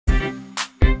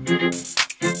This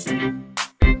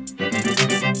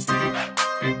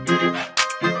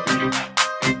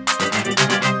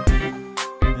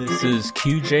is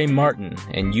QJ Martin,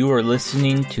 and you are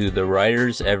listening to The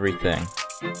Writer's Everything.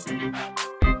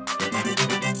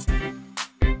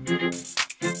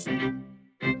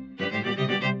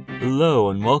 Hello,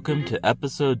 and welcome to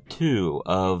episode 2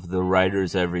 of The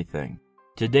Writer's Everything.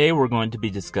 Today we're going to be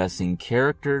discussing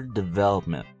character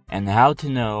development and how to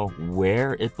know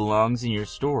where it belongs in your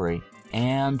story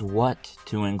and what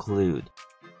to include.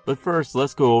 But first,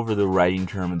 let's go over the writing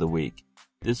term of the week.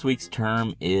 This week's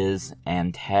term is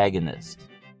antagonist.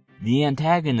 The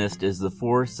antagonist is the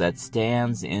force that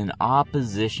stands in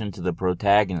opposition to the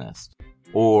protagonist,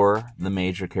 or the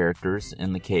major characters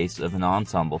in the case of an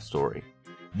ensemble story.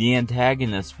 The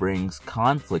antagonist brings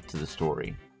conflict to the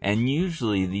story, and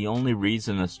usually the only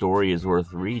reason a story is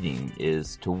worth reading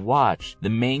is to watch the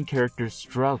main characters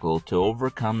struggle to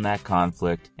overcome that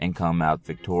conflict and come out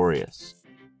victorious.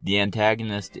 The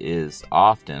antagonist is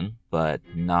often, but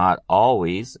not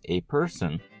always, a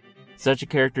person. Such a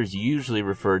character is usually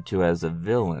referred to as a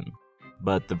villain,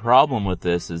 but the problem with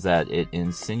this is that it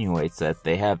insinuates that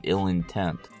they have ill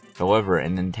intent. However,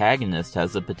 an antagonist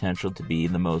has the potential to be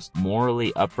the most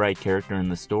morally upright character in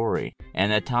the story,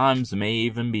 and at times may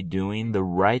even be doing the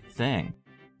right thing.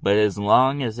 But as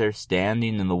long as they're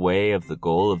standing in the way of the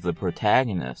goal of the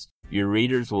protagonist, your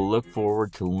readers will look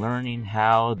forward to learning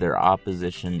how their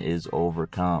opposition is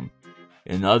overcome.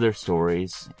 In other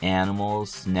stories,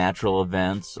 animals, natural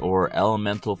events, or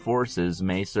elemental forces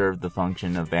may serve the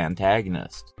function of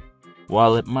antagonist.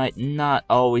 While it might not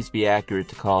always be accurate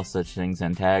to call such things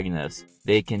antagonists,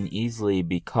 they can easily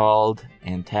be called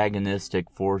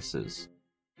antagonistic forces.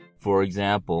 For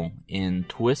example, in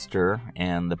Twister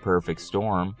and The Perfect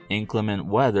Storm, inclement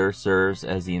weather serves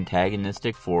as the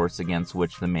antagonistic force against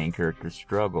which the main characters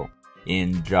struggle.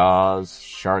 In Jaws,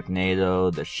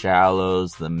 Sharknado, The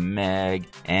Shallows, The Meg,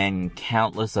 and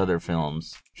countless other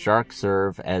films, sharks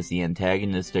serve as the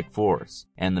antagonistic force,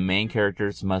 and the main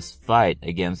characters must fight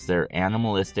against their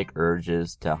animalistic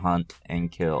urges to hunt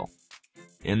and kill.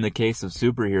 In the case of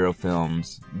superhero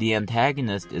films, the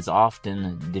antagonist is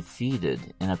often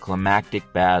defeated in a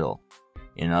climactic battle.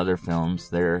 In other films,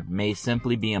 there may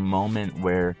simply be a moment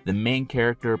where the main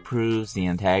character proves the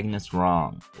antagonist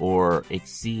wrong, or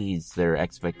exceeds their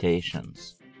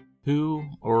expectations. Who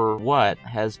or what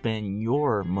has been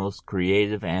your most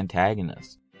creative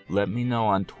antagonist? Let me know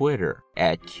on Twitter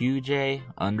at QJ_author.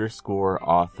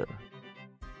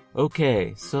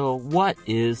 Okay, so what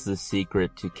is the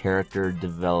secret to character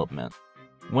development?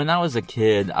 When I was a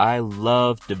kid, I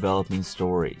loved developing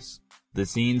stories. The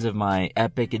scenes of my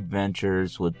epic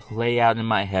adventures would play out in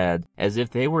my head as if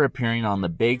they were appearing on the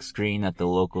big screen at the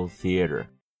local theater.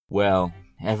 Well,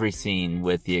 every scene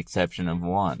with the exception of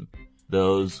one,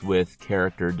 those with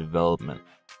character development.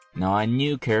 Now, I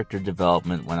knew character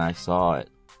development when I saw it.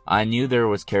 I knew there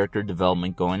was character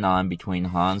development going on between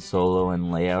Han Solo and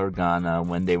Leia Organa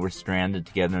when they were stranded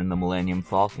together in the Millennium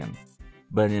Falcon.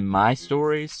 But in my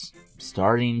stories,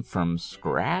 starting from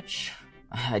scratch,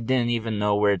 I didn't even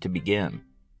know where to begin.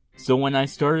 So when I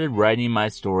started writing my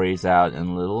stories out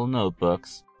in little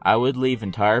notebooks, I would leave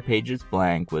entire pages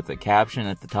blank with a caption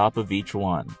at the top of each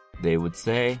one. They would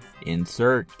say,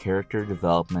 "Insert character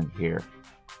development here."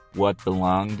 What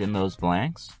belonged in those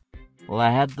blanks? Well,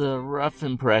 I had the rough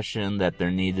impression that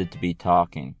there needed to be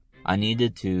talking. I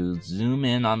needed to zoom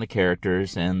in on the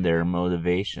characters and their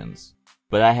motivations.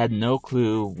 But I had no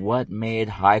clue what made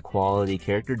high-quality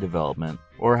character development,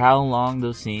 or how long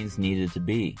those scenes needed to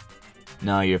be.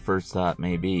 Now your first thought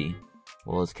may be,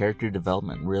 well, is character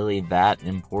development really that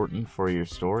important for your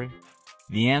story?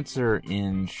 The answer,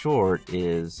 in short,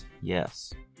 is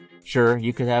yes. Sure,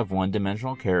 you could have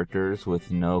one-dimensional characters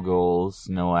with no goals,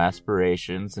 no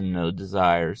aspirations, and no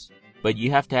desires, but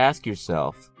you have to ask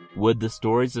yourself, would the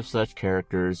stories of such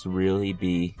characters really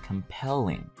be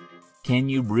compelling? Can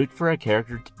you root for a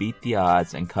character to beat the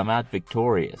odds and come out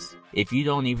victorious if you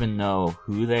don't even know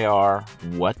who they are,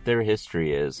 what their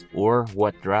history is, or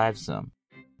what drives them?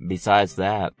 Besides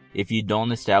that, if you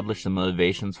don't establish the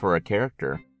motivations for a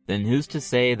character, then who's to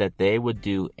say that they would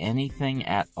do anything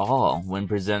at all when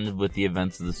presented with the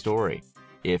events of the story?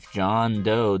 If John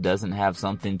Doe doesn't have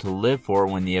something to live for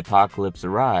when the apocalypse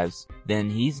arrives,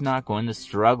 then he's not going to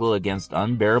struggle against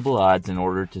unbearable odds in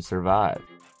order to survive.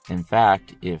 In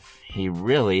fact, if he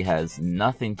really has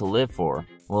nothing to live for,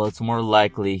 well, it's more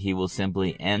likely he will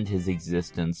simply end his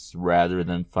existence rather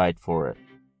than fight for it.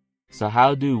 So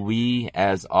how do we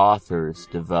as authors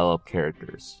develop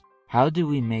characters? How do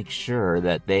we make sure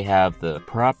that they have the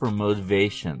proper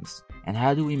motivations and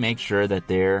how do we make sure that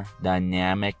they're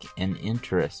dynamic and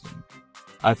interesting?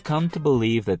 I've come to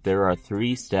believe that there are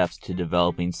 3 steps to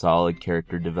developing solid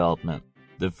character development.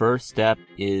 The first step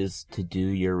is to do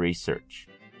your research.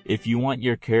 If you want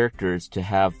your characters to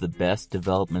have the best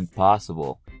development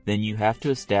possible, then you have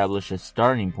to establish a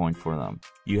starting point for them.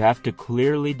 You have to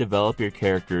clearly develop your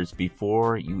characters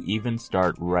before you even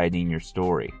start writing your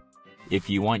story. If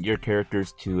you want your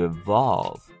characters to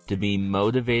evolve, to be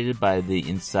motivated by the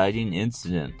inciting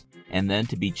incident, and then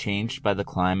to be changed by the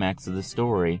climax of the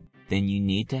story, then you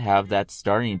need to have that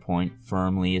starting point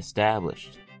firmly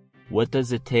established. What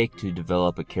does it take to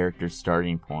develop a character's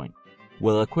starting point?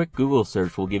 Well, a quick Google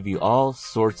search will give you all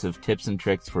sorts of tips and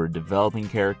tricks for developing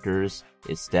characters,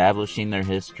 establishing their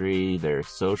history, their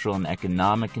social and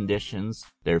economic conditions,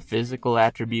 their physical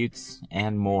attributes,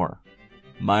 and more.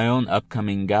 My own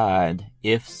upcoming guide,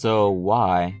 If So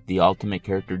Why, the Ultimate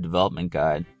Character Development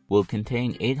Guide, will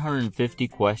contain 850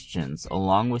 questions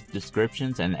along with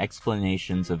descriptions and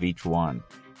explanations of each one.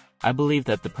 I believe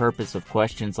that the purpose of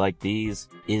questions like these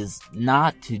is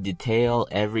not to detail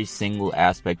every single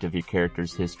aspect of your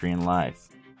character's history and life.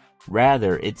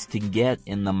 Rather, it's to get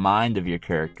in the mind of your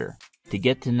character, to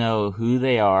get to know who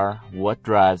they are, what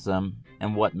drives them,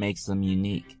 and what makes them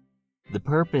unique. The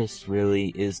purpose really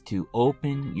is to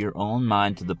open your own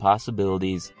mind to the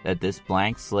possibilities that this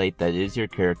blank slate that is your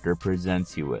character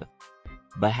presents you with.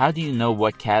 But how do you know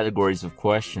what categories of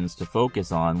questions to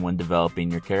focus on when developing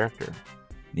your character?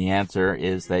 The answer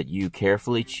is that you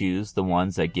carefully choose the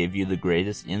ones that give you the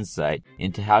greatest insight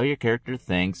into how your character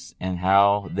thinks and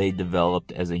how they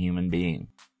developed as a human being.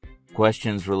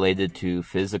 Questions related to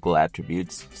physical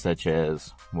attributes, such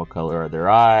as what color are their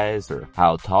eyes or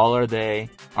how tall are they,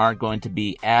 aren't going to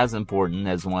be as important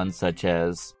as ones such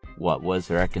as what was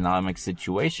their economic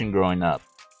situation growing up,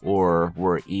 or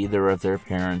were either of their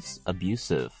parents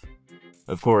abusive.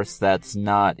 Of course, that's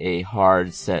not a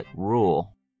hard set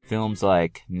rule. Films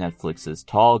like Netflix's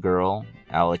Tall Girl,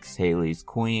 Alex Haley's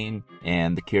Queen,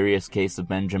 and The Curious Case of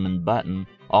Benjamin Button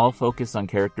all focus on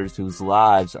characters whose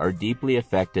lives are deeply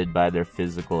affected by their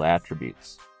physical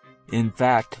attributes. In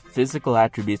fact, physical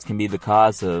attributes can be the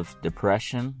cause of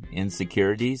depression,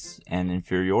 insecurities, and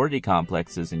inferiority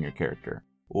complexes in your character.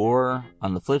 Or,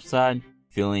 on the flip side,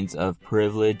 feelings of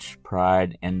privilege,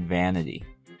 pride, and vanity.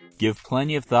 Give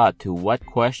plenty of thought to what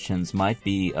questions might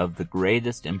be of the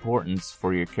greatest importance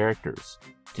for your characters.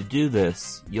 To do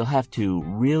this, you'll have to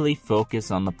really focus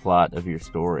on the plot of your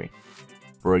story.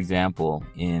 For example,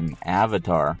 in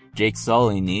Avatar, Jake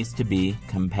Sully needs to be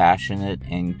compassionate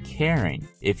and caring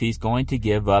if he's going to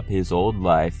give up his old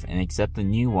life and accept the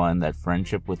new one that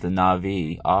friendship with the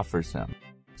Na'vi offers him.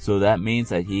 So that means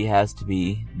that he has to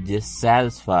be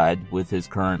dissatisfied with his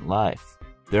current life.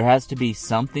 There has to be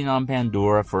something on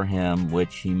Pandora for him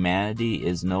which humanity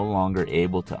is no longer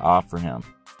able to offer him.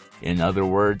 In other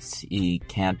words, he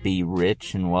can't be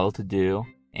rich and well-to-do,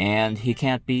 and he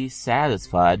can't be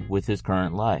satisfied with his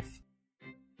current life.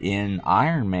 In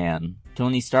Iron Man,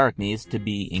 Tony Stark needs to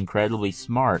be incredibly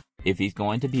smart if he's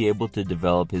going to be able to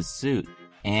develop his suit,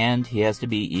 and he has to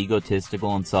be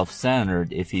egotistical and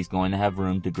self-centered if he's going to have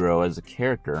room to grow as a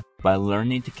character by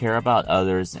learning to care about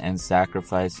others and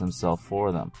sacrifice himself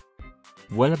for them.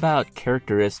 What about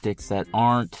characteristics that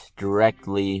aren't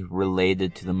directly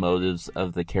related to the motives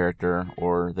of the character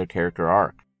or the character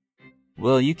arc?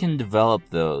 Well, you can develop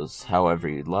those however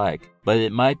you'd like, but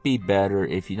it might be better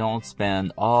if you don't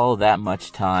spend all that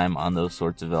much time on those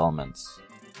sorts of elements.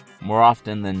 More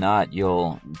often than not,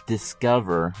 you'll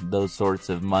discover those sorts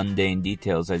of mundane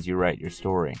details as you write your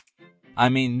story. I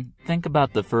mean, think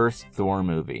about the first Thor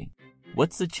movie.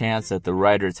 What's the chance that the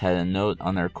writers had a note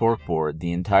on their corkboard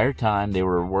the entire time they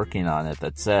were working on it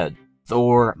that said,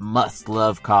 "Thor must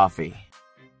love coffee"?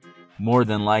 More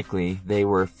than likely, they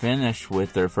were finished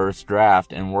with their first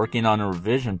draft and working on a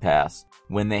revision pass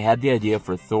when they had the idea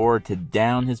for Thor to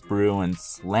down his brew and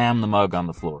slam the mug on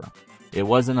the floor. It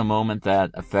wasn't a moment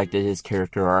that affected his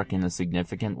character arc in a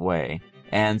significant way,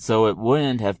 and so it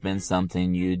wouldn't have been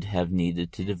something you'd have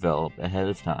needed to develop ahead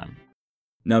of time.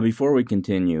 Now before we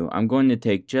continue, I'm going to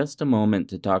take just a moment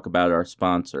to talk about our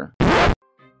sponsor.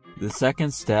 The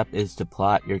second step is to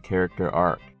plot your character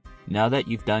arc. Now that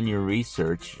you've done your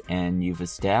research and you've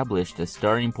established a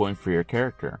starting point for your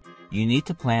character, you need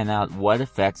to plan out what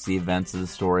effects the events of the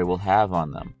story will have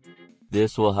on them.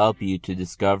 This will help you to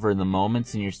discover the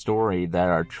moments in your story that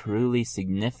are truly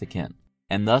significant,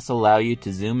 and thus allow you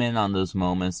to zoom in on those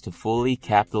moments to fully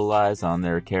capitalize on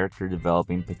their character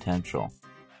developing potential.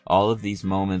 All of these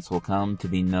moments will come to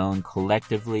be known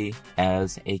collectively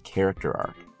as a character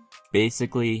arc.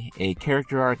 Basically, a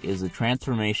character arc is a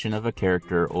transformation of a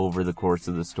character over the course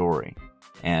of the story.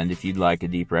 And if you'd like a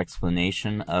deeper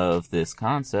explanation of this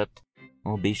concept,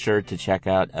 well, be sure to check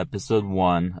out episode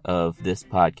 1 of this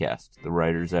podcast, The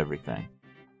Writer's Everything.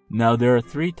 Now, there are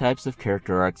 3 types of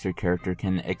character arcs your character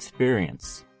can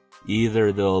experience.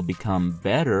 Either they'll become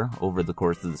better over the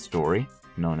course of the story,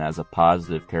 known as a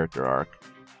positive character arc.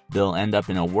 They'll end up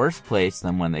in a worse place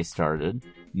than when they started,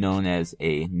 known as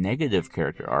a negative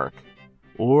character arc.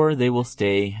 Or they will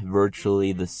stay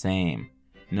virtually the same,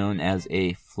 known as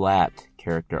a flat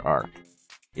character arc.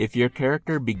 If your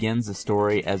character begins the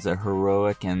story as a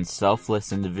heroic and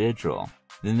selfless individual,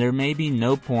 then there may be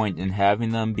no point in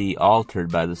having them be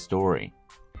altered by the story.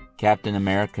 Captain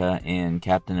America in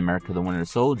Captain America the Winter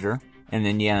Soldier and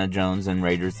Indiana Jones and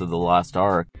Raiders of the Lost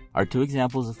Ark are 2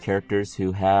 examples of characters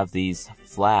who have these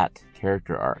flat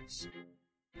character arcs.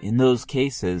 In those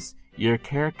cases, your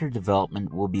character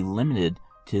development will be limited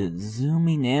to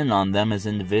zooming in on them as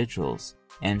individuals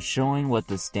and showing what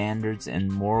the standards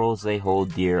and morals they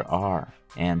hold dear are,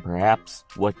 and perhaps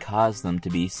what caused them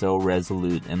to be so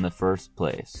resolute in the first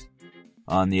place.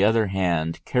 On the other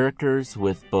hand, characters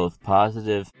with both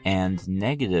positive and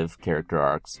negative character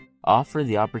arcs offer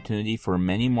the opportunity for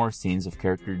many more scenes of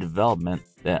character development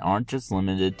that aren't just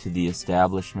limited to the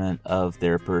establishment of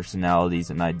their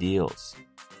personalities and ideals.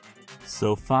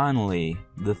 So finally,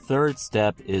 the 3rd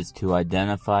step is to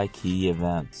identify key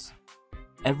events.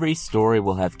 Every story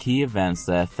will have key events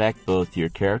that affect both your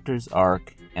character's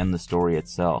arc and the story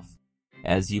itself.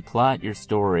 As you plot your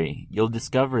story, you'll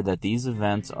discover that these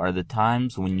events are the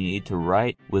times when you need to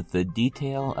write with the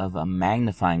detail of a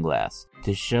magnifying glass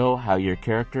to show how your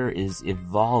character is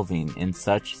evolving in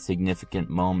such significant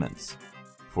moments.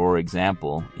 For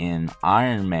example, in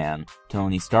Iron Man,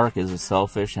 Tony Stark is a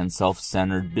selfish and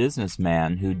self-centered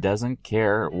businessman who doesn't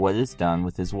care what is done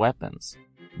with his weapons.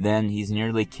 Then he's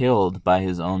nearly killed by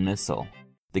his own missile.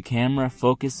 The camera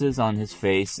focuses on his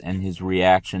face and his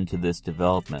reaction to this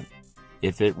development.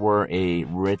 If it were a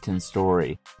written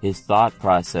story, his thought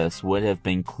process would have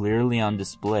been clearly on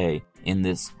display in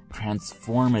this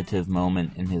transformative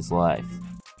moment in his life.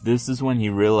 This is when he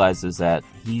realizes that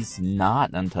he's not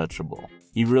untouchable.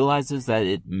 He realizes that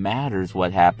it matters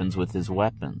what happens with his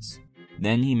weapons.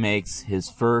 Then he makes his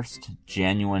first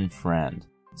genuine friend,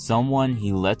 someone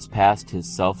he lets past his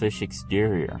selfish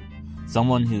exterior,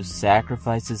 someone who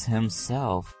sacrifices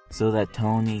himself so that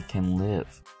Tony can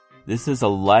live. This is a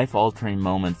life-altering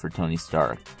moment for Tony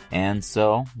Stark, and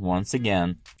so, once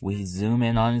again, we zoom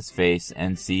in on his face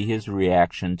and see his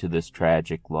reaction to this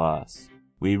tragic loss.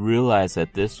 We realize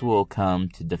that this will come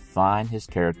to define his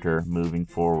character moving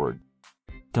forward.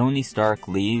 Tony Stark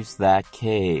leaves that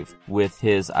cave with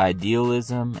his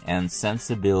idealism and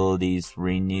sensibilities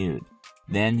renewed.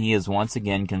 Then he is once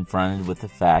again confronted with the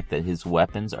fact that his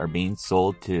weapons are being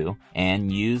sold to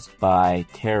and used by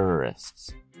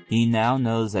terrorists. He now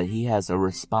knows that he has a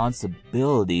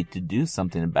responsibility to do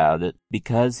something about it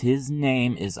because his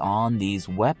name is on these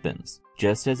weapons,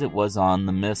 just as it was on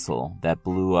the missile that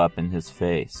blew up in his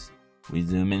face. We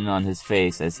zoom in on his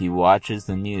face as he watches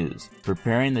the news,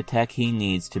 preparing the tech he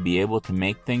needs to be able to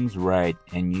make things right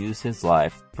and use his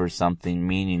life for something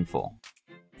meaningful.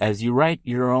 As you write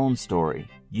your own story,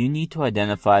 you need to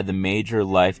identify the major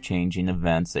life-changing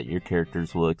events that your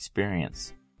characters will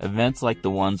experience. Events like the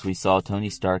ones we saw Tony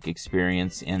Stark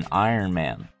experience in Iron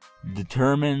Man.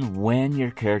 Determine when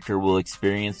your character will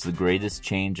experience the greatest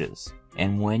changes,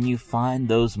 and when you find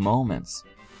those moments,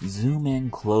 zoom in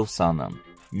close on them.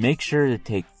 Make sure to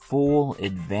take full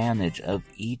advantage of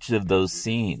each of those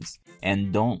scenes,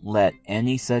 and don't let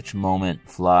any such moment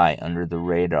fly under the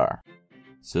radar.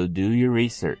 So do your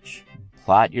research,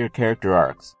 plot your character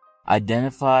arcs,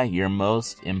 identify your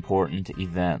most important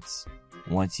events.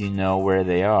 Once you know where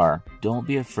they are, don't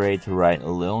be afraid to write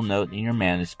a little note in your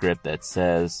manuscript that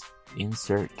says,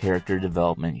 "Insert character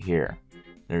development here."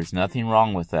 There's nothing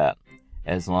wrong with that,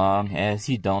 as long as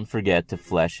you don't forget to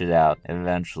flesh it out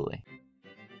eventually.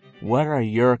 What are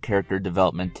your character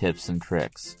development tips and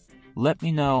tricks? Let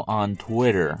me know on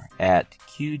Twitter at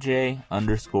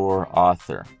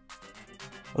QJ_author.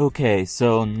 Okay,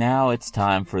 so now it's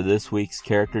time for this week's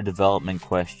character development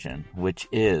question, which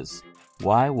is,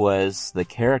 why was the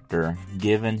character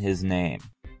given his name?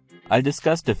 I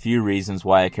discussed a few reasons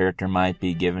why a character might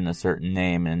be given a certain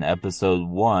name in episode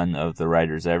 1 of The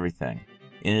Writer's Everything.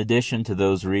 In addition to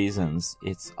those reasons,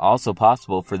 it's also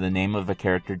possible for the name of a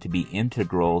character to be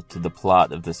integral to the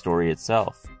plot of the story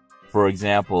itself. For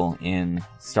example, in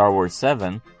Star Wars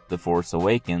 7, The Force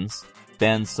Awakens,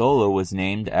 Ben Solo was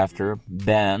named after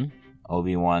Ben,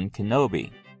 Obi-Wan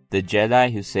Kenobi. the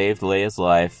Jedi who saved Leia's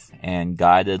life and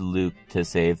guided Luke to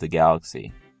save the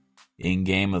galaxy. In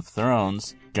Game of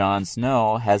Thrones, Jon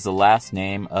Snow has the last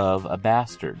name of a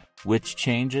bastard, which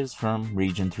changes from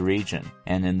region to region,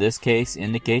 and in this case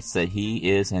indicates that he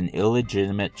is an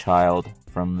illegitimate child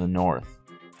from the north.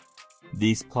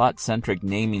 These plot-centric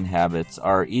naming habits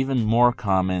are even more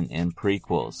common in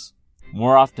prequels.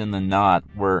 More often than not,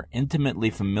 we're intimately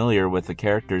familiar with the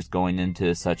characters going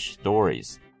into such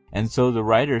stories, and so the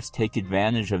writers take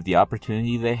advantage of the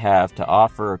opportunity they have to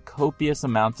offer copious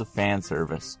amounts of fan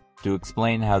service to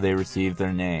explain how they received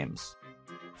their names.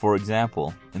 For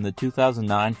example, in the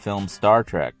 2009 film Star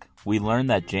Trek, we learn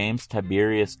that James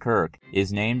Tiberius Kirk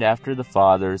is named after the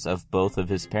fathers of both of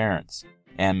his parents,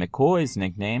 and McCoy's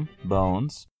nickname,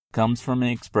 Bones, comes from an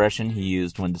expression he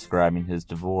used when describing his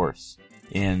divorce.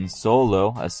 In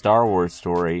Solo, a Star Wars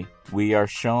story, we are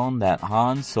shown that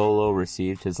Han Solo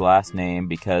received his last name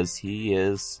because he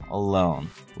is alone,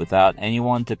 without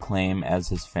anyone to claim as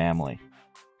his family.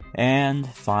 And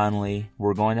finally,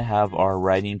 we're going to have our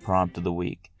writing prompt of the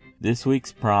week. This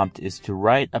week's prompt is to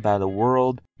write about a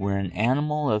world where an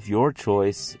animal of your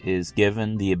choice is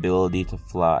given the ability to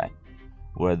fly,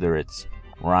 whether it's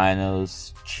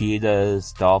rhinos,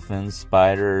 cheetahs, dolphins,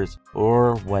 spiders,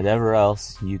 or whatever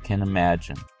else you can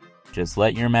imagine. Just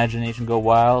let your imagination go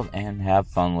wild and have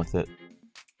fun with it.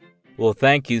 Well,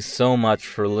 thank you so much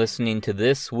for listening to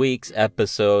this week's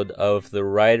episode of the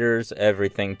Writers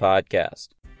Everything podcast.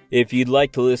 If you'd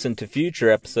like to listen to future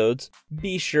episodes,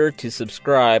 be sure to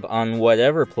subscribe on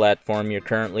whatever platform you're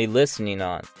currently listening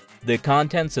on. The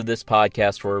contents of this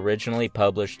podcast were originally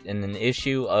published in an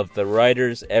issue of the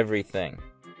Writers Everything.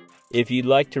 If you'd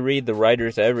like to read the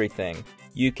Writers Everything,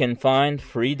 you can find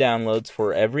free downloads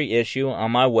for every issue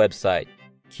on my website,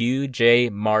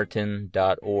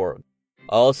 qjmartin.org.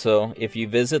 Also, if you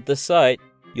visit the site,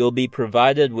 you'll be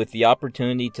provided with the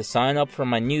opportunity to sign up for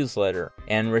my newsletter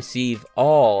and receive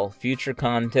all future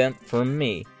content from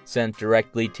me sent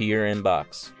directly to your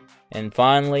inbox. And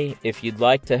finally, if you'd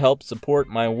like to help support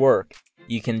my work,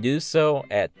 you can do so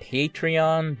at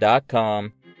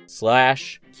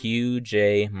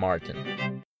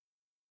patreon.com/QJMartin.